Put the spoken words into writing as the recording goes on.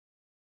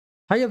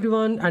Hi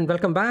everyone and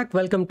welcome back.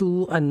 Welcome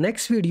to a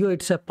next video.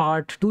 It's a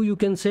part 2 you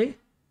can say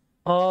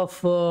of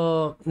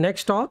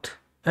NextAuth,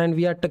 and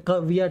we are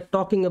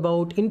talking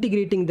about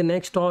integrating the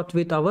NextAuth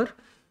with our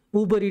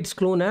Uber Eats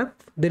clone app.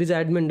 There is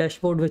admin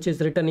dashboard which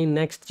is written in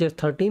Next.js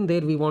 13.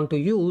 There we want to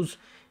use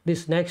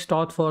this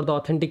NextAuth for the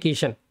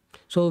authentication.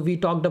 So we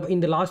talked about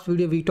in the last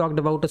video we talked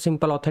about a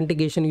simple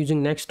authentication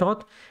using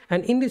NextAuth,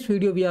 and in this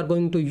video we are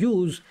going to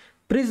use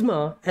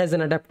Prisma as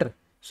an adapter.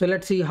 So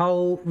let's see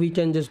how we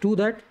can just do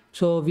that.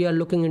 So we are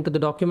looking into the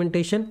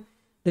documentation.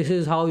 This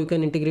is how you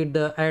can integrate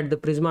add the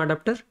Prisma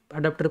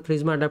adapter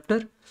Prisma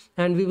adapter,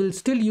 and we will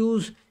still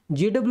use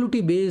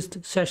JWT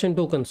based session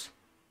tokens.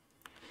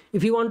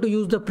 If you want to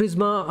use the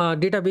Prisma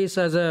database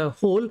as a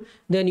whole,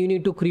 then you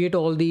need to create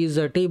all these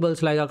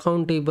tables like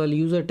account table,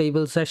 user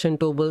table, session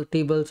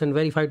tables, and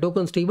verified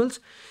tokens tables.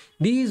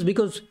 These,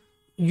 because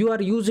you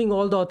are using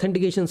all the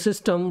authentication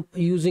system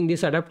using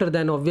this adapter,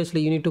 then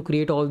obviously you need to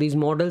create all these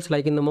models.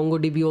 Like in the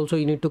MongoDB also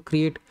you need to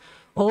create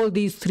all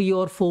these 3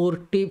 or 4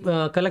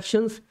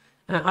 collections.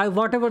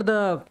 Whatever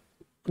the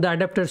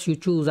adapters you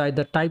choose,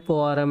 either type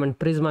ORM and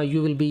Prisma,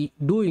 you will be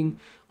doing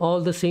all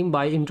the same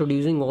by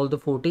introducing all the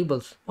 4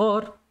 tables.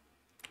 Or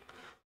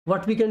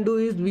what we can do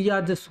is we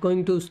are just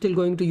still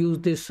going to use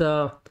this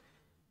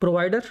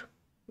provider,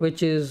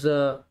 which is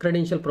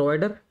credential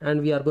provider,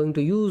 and we are going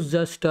to use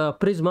just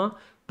Prisma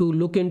to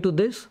look into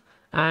this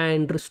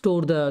and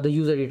store the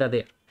user data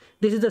there.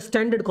 This is the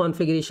standard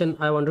configuration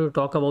I wanted to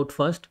talk about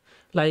first,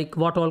 like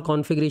what all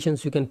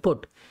configurations you can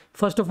put.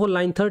 First of all,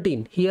 line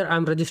 13, here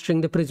I'm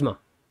registering the Prisma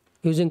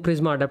using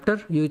Prisma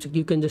adapter. You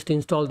can just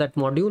install that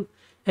module,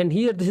 and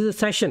here this is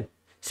a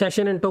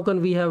session and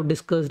token we have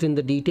discussed in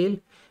the detail,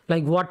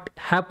 like what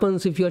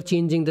happens if you are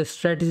changing the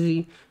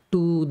strategy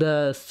to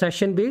the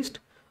session based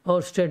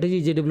or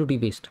strategy JWT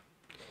based.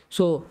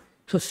 So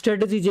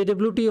strategy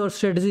JWT or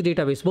strategy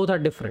database, both are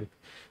different.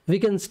 We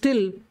can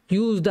still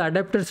use the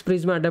adapters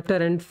Prisma adapter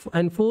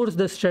and force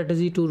the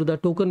strategy to the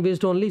token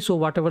based only. So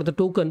whatever the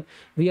token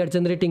we are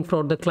generating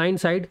for the client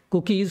side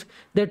cookies,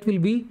 that will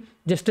be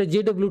just a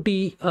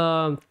JWT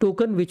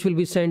token which will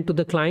be sent to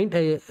the client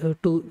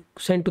through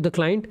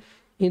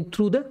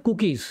the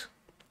cookies,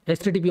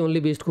 HTTP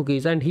only based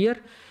cookies. And here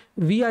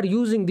we are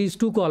using these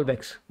 2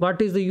 callbacks.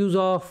 What is the use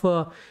of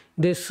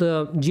this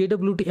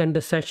JWT and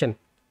the session?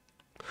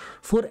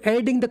 For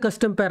adding the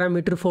custom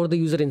parameter for the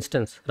user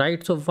instance,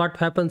 right? So what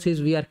happens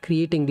is we are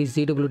creating this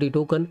JWT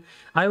token.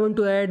 I want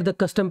to add the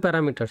custom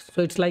parameters.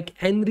 So it's like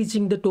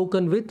enriching the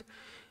token with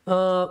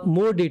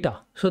more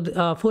data. So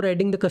for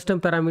adding the custom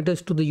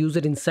parameters to the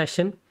user in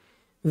session,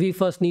 we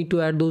first need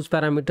to add those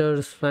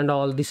parameters and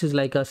all. This is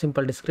like a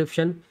simple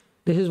description.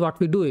 This is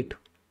what we do it.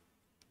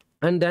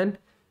 And then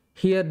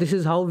here, this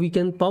is how we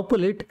can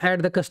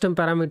add the custom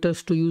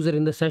parameters to user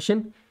in the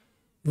session,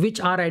 which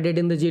are added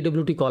in the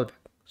JWT callback.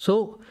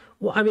 So,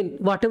 I mean,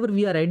 whatever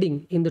we are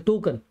adding in the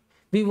token,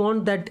 we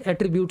want that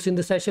attributes in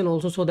the session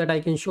also, so that I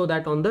can show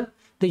that on the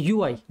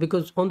UI,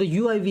 because on the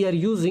UI we are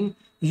using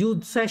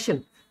use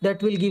session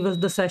that will give us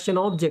the session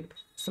object.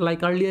 So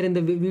like earlier in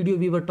the video,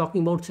 we were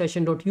talking about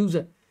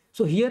session.user.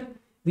 So here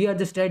we are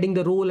just adding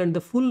the role and the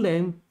full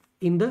name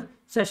in the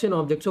session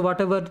object. So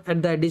whatever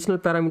at the additional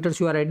parameters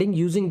you are adding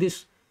using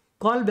this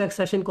callback,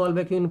 session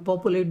callback, you can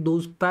populate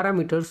those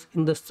parameters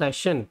in the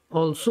session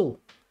also.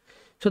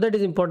 So that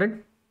is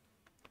important.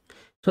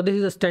 So this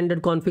is the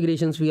standard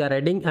configurations we are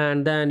adding,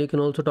 and then you can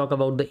also talk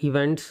about the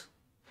events.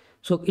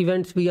 So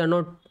events, we are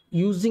not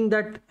using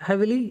that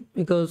heavily,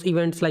 because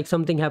events, like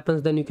something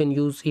happens, then you can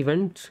use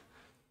events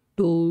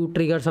to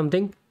trigger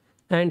something.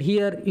 And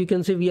here you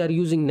can see we are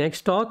using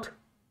NextAuth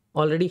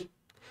already.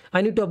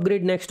 I need to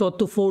upgrade NextAuth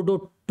to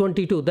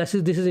 4.22.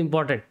 This is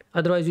important.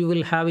 Otherwise you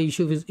will have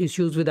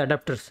issues with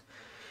adapters.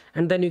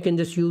 And then you can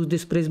just use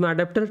this Prisma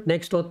adapter,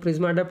 NextAuth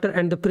Prisma adapter,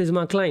 and the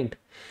Prisma client.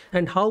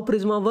 And how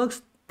Prisma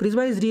works?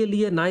 Prisma is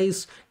really a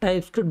nice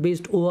TypeScript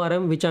based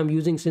ORM which I'm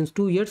using since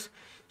 2 years.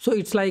 So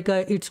it's like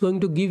it's going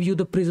to give you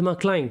the Prisma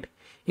client.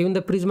 Even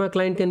the Prisma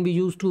client can be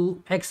used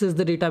to access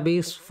the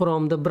database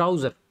from the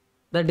browser.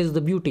 That is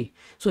the beauty.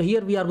 So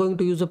here we are going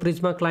to use a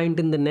Prisma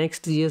client in the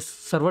Next.js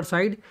server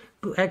side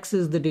to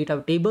access the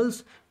data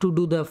tables, to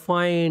do the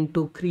find,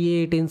 to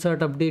create, insert,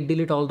 update,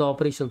 delete, all the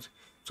operations.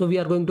 So we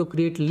are going to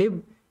create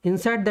lib.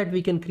 Inside that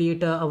we can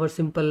create our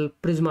simple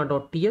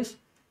prisma.ts.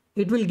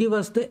 It will give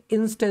us the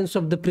instance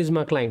of the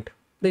Prisma client.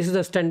 This is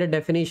the standard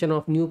definition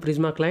of new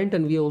Prisma client,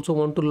 and we also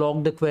want to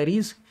log the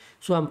queries.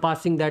 So I'm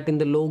passing that in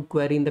the log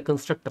query in the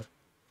constructor.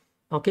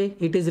 Okay,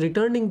 it is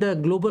returning the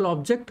global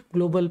object,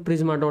 global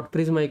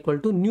Prisma.Prisma equal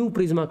to new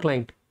Prisma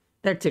client.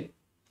 That's it.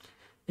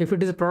 If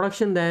it is a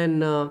production, then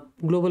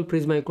global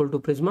Prisma equal to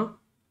Prisma.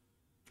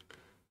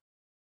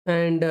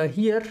 And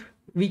here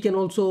we can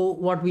also,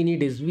 what we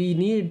need is we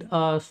need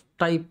a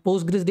type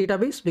Postgres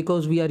database,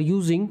 because we are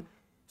using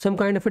some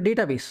kind of a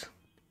database.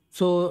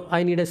 So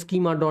I need a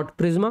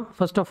schema.prisma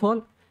first of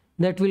all,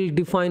 that will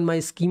define my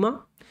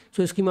schema.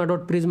 So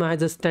schema.prisma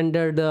has a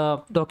standard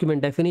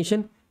document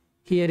definition.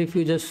 Here if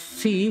you just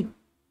see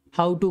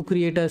how to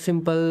create a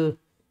simple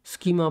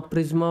schema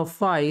Prisma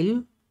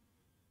file,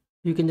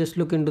 You can just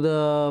look into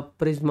the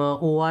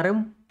Prisma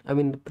ORM, I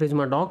mean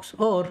Prisma docs,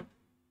 or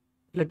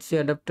let's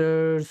say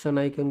adapters, and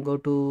I can go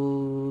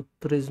to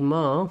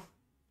Prisma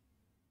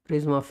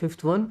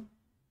fifth one.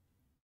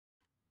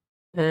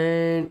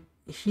 And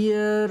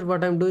here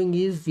what I'm doing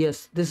is,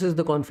 yes, this is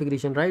the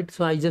configuration, right?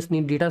 So I just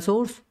need data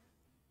source,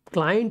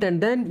 client,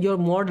 and then your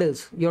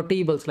models, your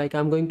tables. Like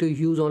I'm going to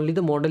use only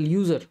the model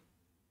user.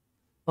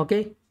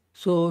 Okay,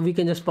 so we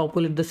can just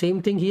populate the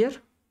same thing here.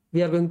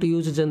 We are going to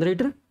use a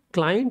generator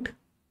client.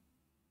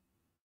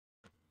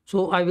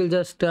 So I will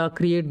just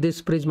create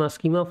this Prisma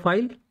schema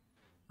file.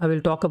 I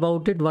will talk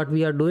about it, what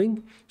we are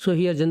doing. So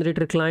here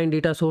generator client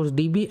data source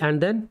DB,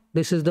 and then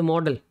this is the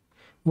model.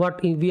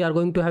 What we are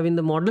going to have in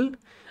the model: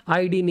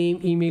 ID, name,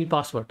 email,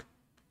 password.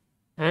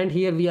 And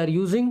here we are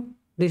using,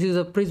 this is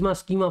a Prisma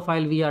schema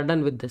file. We are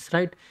done with this,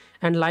 right?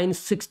 And line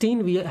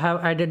 16, we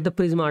have added the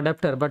Prisma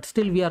adapter, but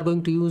still we are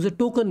going to use a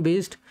token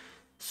based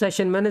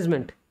session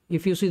management.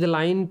 If you see the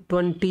line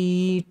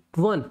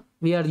 21,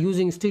 we are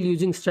still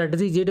using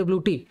strategy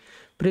JWT.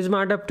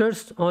 Prisma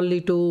adapters only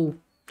to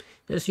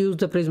just use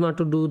the Prisma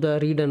to do the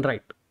read and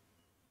write.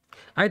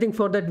 I think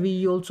for that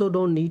we also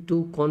don't need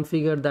to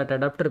configure that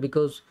adapter,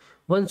 because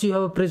once you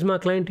have a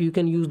Prisma client, you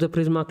can use the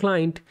Prisma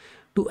client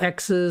to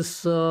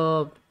access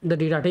the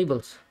data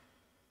tables.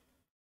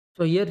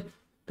 So here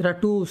there are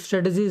two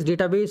strategies,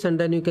 database, and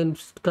then you can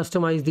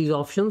customize these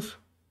options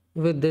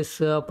with this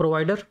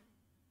provider,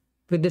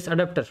 with this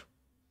adapter.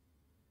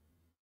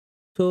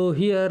 So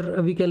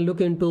here we can look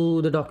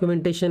into the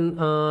documentation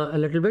a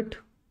little bit.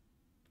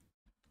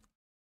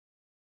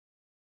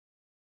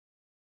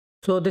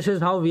 So this is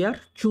how we are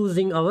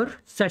choosing our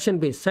session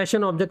base.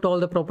 Session object,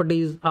 all the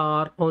properties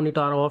are on it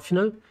are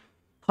optional.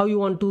 How you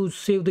want to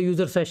save the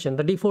user session?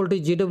 The default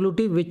is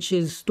JWT, which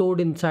is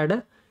stored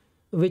inside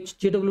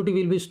JWT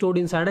will be stored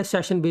inside a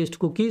session based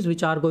cookies,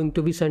 which are going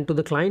to be sent to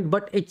the client,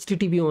 but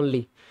HTTP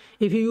only.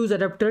 If you use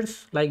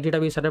adapters like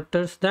database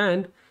adapters,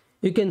 then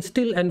you can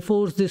still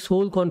enforce this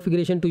whole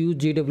configuration to use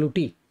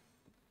JWT.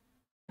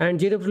 And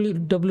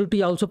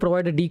JWT also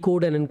provide a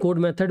decode and encode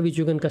method, which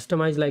you can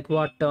customize, like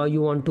what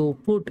you want to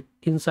put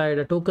inside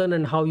a token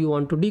and how you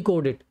want to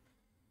decode it.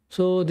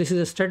 So this is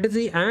a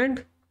strategy,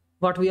 and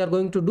what we are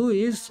going to do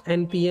is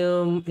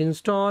npm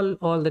install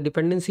all the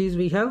dependencies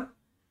we have,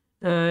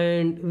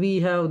 and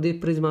we have the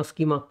Prisma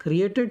schema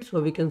created,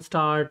 so we can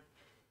start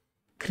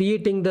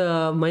creating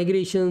the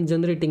migration,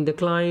 generating the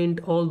client,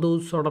 all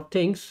those sort of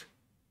things.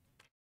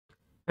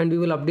 And we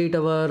will update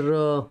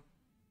our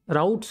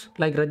routes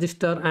like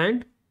register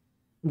and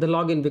the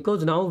login,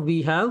 because now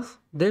we have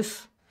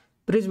this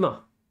Prisma,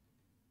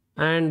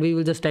 and we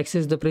will just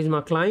access the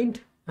Prisma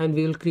client and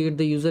we will create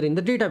the user in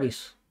the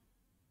database.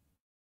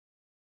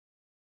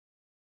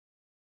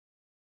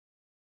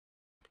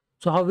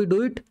 So how we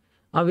do it?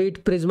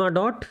 Await Prisma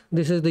dot,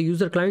 this is the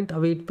user client,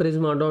 await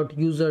Prisma dot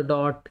user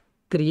dot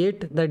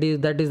create, that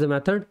is the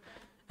method.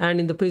 And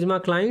in the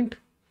Prisma client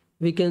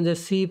we can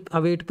just see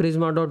await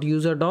Prisma dot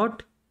user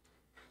dot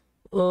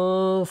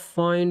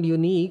find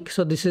unique.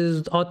 So this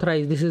is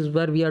authorized, this is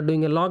where we are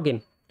doing a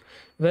login,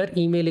 where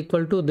email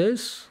equal to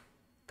this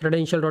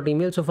credential dot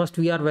email. So first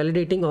we are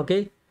validating,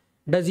 okay,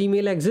 does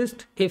email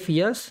exist? If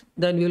yes,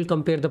 then we will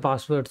compare the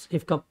passwords.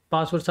 If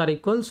passwords are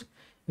equals,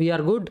 we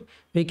are good,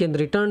 we can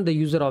return the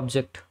user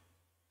object.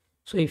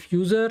 So if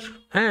user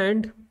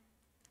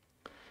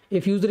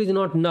is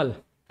not null,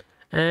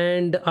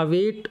 and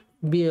await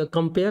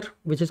compare,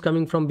 which is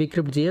coming from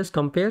bcrypt.js,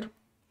 compare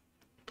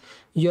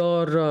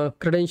your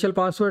credential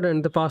password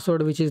and the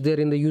password which is there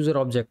in the user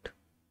object.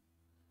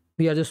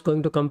 We are just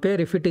going to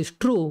compare. If it is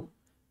true,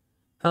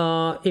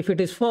 if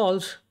it is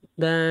false,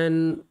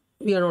 then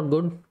we are not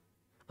good.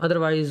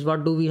 Otherwise,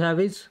 what do we have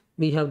is,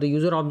 we have the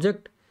user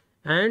object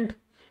and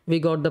we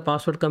got the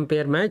password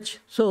compare match,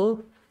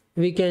 so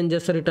we can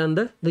just return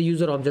the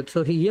user object.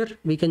 So here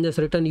we can just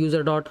return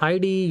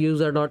user.id,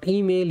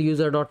 user.email,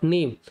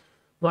 user.name,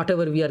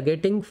 whatever we are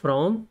getting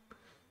from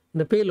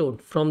the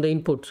payload, from the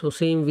input. So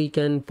same we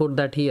can put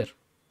that here.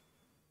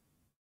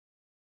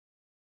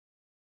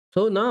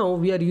 So now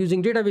we are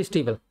using database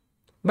table,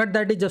 but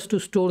that is just to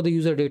store the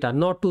user data,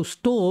 not to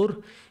store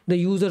the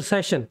user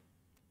session.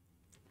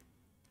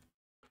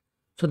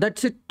 So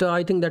that's it.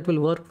 I think that will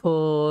work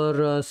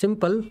for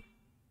simple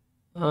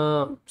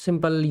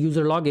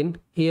user login.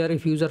 Here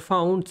if user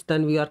found,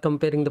 then we are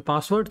comparing the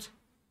passwords.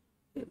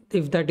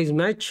 If that is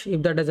match,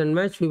 if that doesn't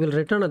match, we will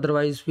return,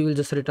 otherwise we will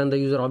just return the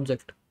user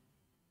object.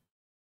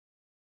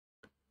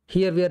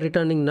 Here we are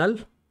returning null,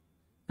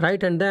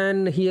 right? And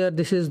then here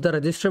this is the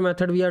register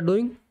method we are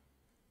doing.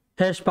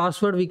 Hash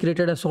password, we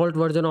created a salt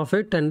version of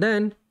it, and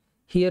then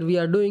here we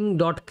are doing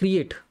dot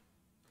create,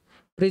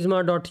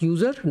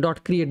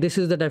 prisma.user.create. This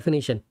is the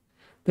definition,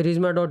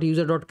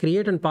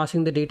 prisma.user.create, and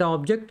passing the data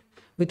object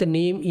with the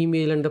name,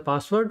 email, and the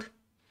password.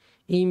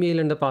 Email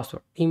and the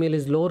password. Email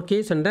is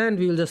lowercase, and then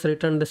we will just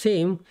return the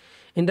same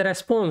in the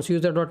response,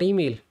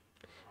 user.email,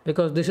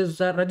 because this is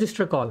a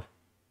register call.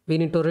 We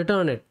need to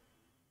return it.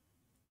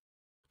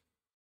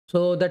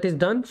 So that is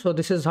done. So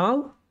this is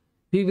how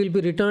we will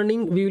be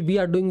returning, we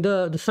are doing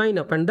the sign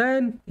up, and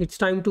then it's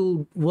time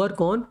to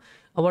work on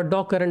our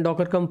Docker and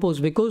Docker Compose,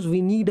 because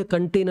we need a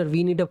container,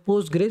 we need a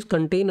Postgres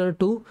container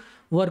to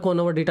work on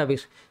our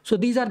database. So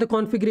these are the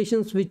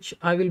configurations which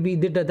I will be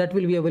that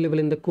will be available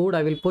in the code.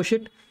 I will push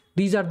it.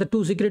 These are the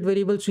two secret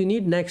variables you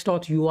need: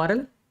 NextAuth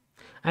URL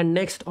and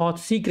NextAuth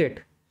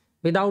secret.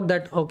 Without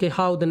that, okay,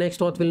 how the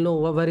NextAuth will know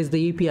where is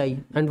the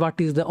API and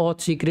what is the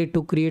auth secret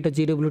to create a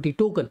JWT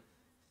token?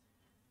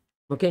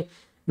 Okay,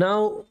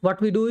 now what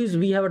we do is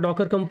we have a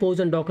Docker Compose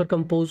and Docker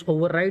Compose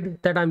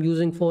override that I'm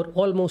using for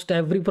almost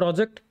every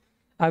project.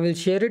 I will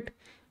share it.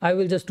 I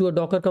will just do a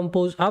Docker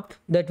Compose up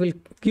that will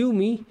give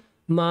me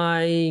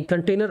my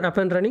container up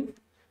and running,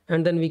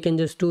 and then we can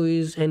just do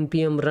is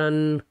npm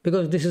run,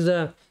 because this is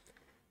a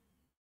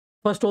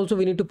first. Also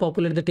we need to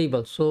populate the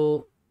table.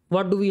 So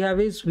what do we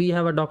have is we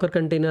have a Docker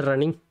container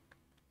running.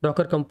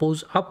 Docker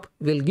Compose up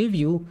will give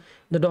you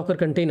the Docker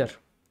container.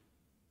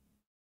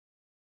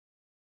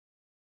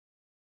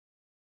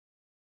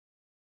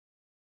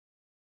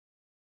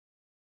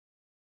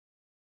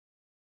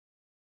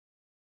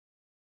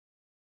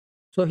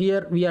 So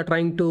here we are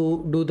trying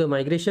to do the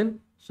migration.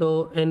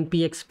 So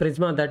npx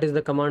Prisma, that is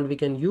the command we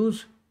can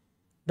use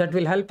that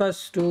will help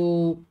us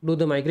to do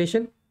the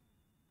migration.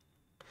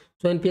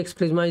 So npx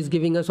Prisma is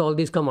giving us all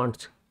these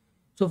commands.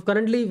 So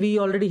currently we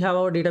already have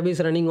our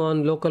database running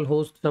on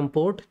localhost some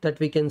port that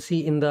we can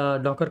see in the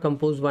Docker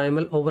Compose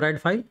YML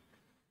override file.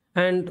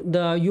 And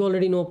you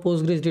already know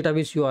Postgres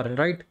database URL,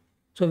 right?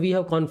 So we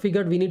have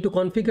configured, we need to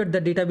configure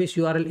the database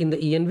URL in the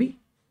env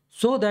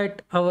so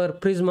that our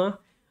Prisma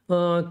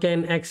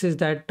can access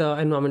that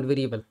environment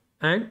variable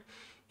and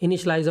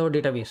initialize our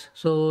database.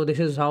 So this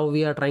is how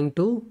we are trying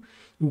to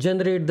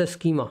generate the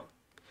schema.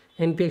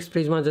 npx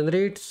Prisma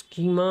generate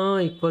schema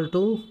equal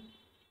to,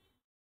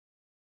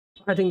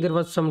 I think there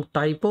was some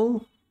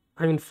typo,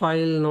 I mean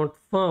file not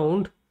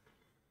found.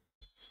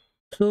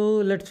 So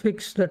let's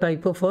fix the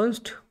typo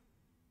first.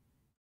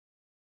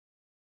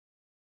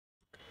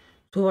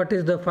 So what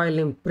is the file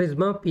name?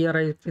 Prisma,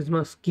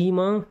 Prisma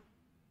schema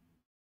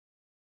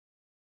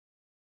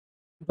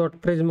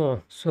dot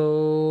Prisma.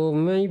 So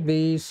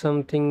maybe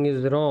something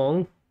is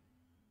wrong.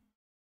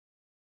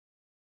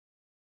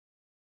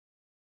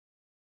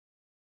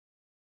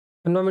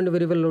 Environment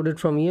variable loaded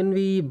from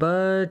env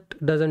but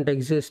doesn't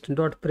exist.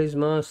 Dot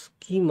Prisma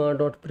schema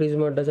dot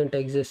Prisma doesn't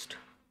exist.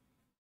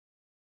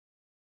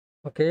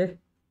 Okay,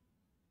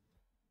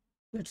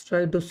 let's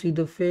try to see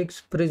the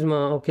fix.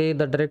 Prisma, okay,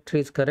 the directory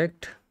is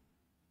correct.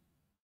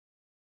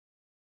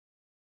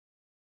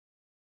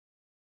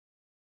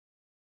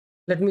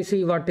 Let me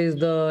see what is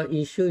the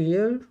issue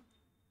here.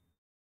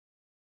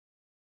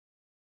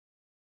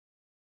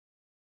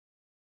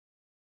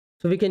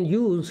 So we can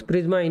use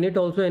Prisma init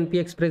also,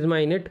 npx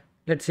Prisma init.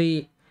 Let's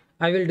see,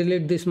 I will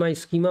delete this my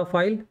schema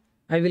file.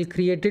 I will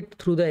create it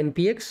through the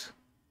npx.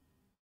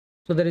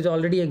 So there is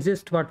already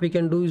exist. What we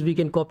can do is we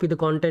can copy the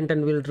content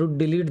and we'll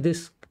delete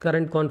this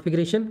current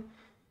configuration,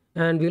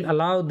 and we'll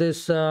allow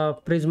this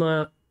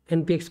Prisma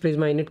npx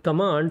Prisma init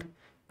command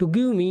to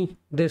give me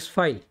this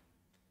file.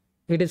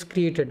 It is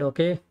created.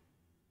 Okay,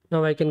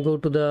 now I can go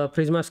to the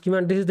Prisma schema,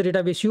 and this is the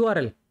database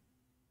URL.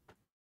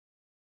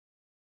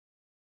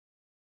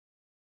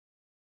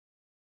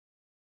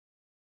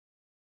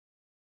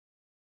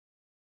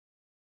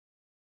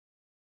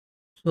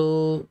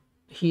 So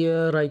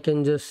here I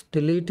can just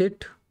delete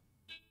it.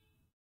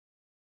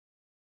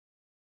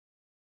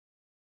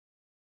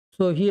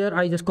 So here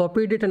I just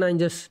copied it and I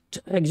just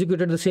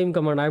executed the same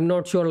command. I'm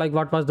not sure like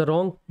what was the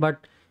wrong,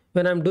 but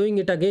when I'm doing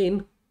it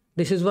again,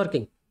 this is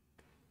working.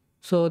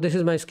 So this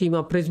is my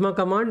schema Prisma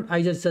command.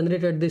 I just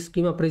generated this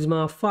schema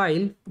Prisma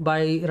file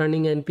by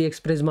running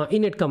npx Prisma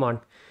init command.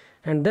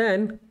 And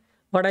then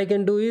what I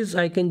can do is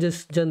I can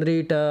just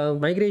generate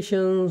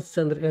migrations,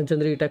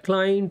 generate a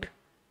client.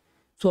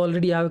 So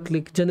already I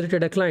have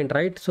generated a client,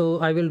 right? So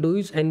I will do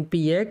is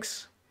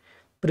npx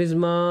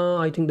Prisma,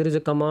 I think there is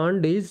a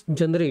command is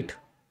generate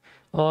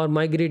or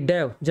migrate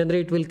dev.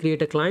 Generate will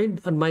create a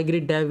client and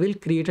migrate dev will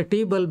create a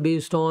table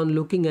based on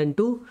looking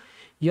into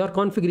your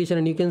configuration.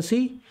 And you can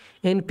see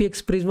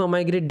npx Prisma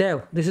migrate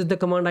dev. This is the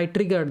command I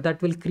triggered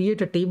that will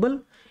create a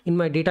table in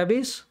my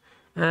database,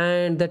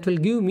 and that will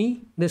give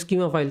me the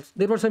schema files.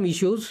 There were some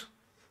issues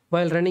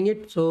while running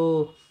it,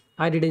 so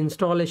I did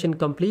installation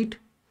complete,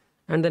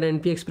 and then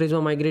npx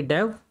Prisma migrate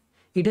dev.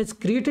 It has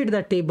created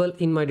that table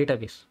in my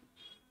database.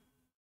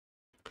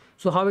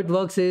 So how it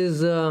works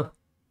is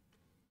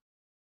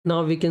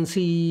now we can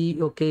see,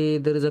 okay,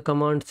 there is a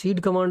command,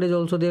 seed command is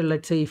also there.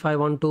 Let's say if I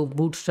want to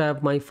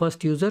bootstrap my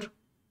first user.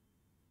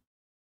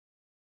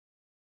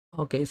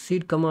 Okay,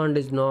 seed command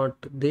is not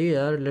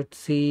there. Let's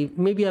see,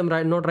 maybe I'm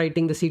not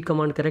writing the seed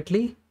command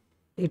correctly.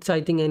 It's, I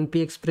think,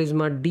 npx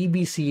Prisma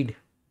db seed.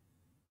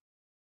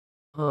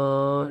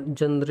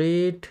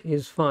 Generate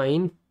is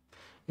fine.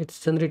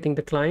 It's generating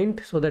the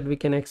client so that we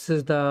can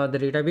access the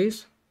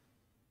database.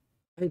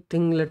 I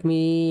think, let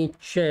me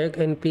check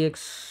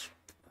npx.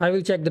 I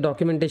will check the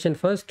documentation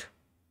first.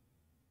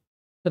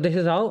 So this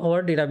is how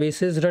our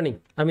database is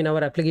running. I mean,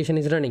 our application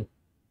is running.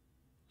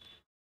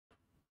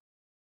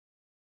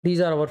 These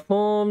are our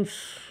forms.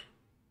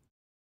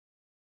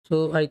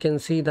 So I can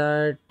see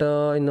that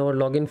in our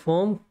login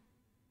form.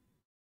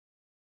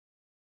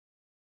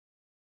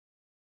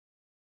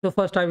 So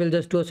first I will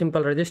just do a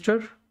simple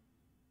register.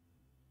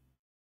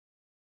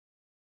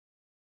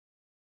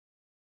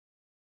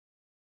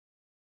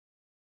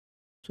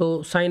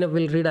 So sign up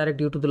will redirect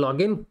you to the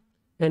login,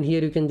 and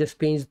here you can just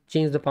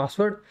change the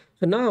password.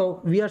 So now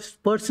we are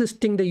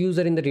persisting the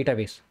user in the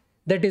database.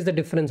 That is the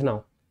difference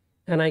now.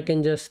 And I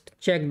can just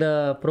check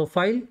the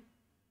profile.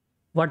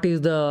 What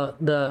is the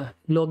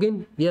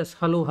login? Yes,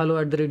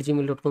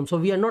 hello@gmail.com. So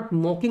we are not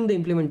mocking the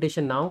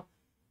implementation now.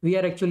 We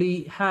are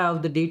actually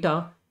have the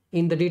data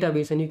in the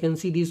database, and you can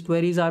see these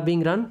queries are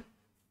being run.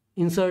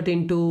 Insert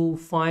into,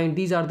 find.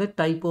 These are the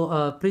type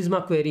of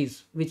Prisma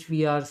queries which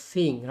we are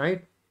seeing,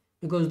 right?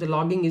 Because the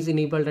logging is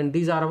enabled, and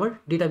these are our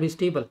database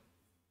table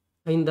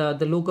in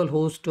the local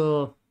host.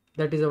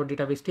 That is our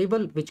database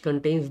table, which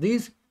contains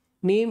these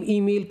name,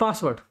 email,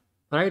 password,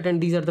 right?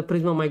 And these are the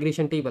Prisma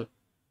migration table.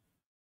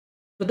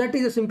 So that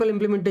is a simple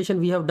implementation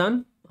we have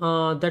done.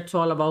 That's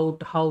all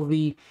about how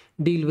we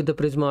deal with the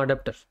Prisma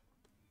adapters.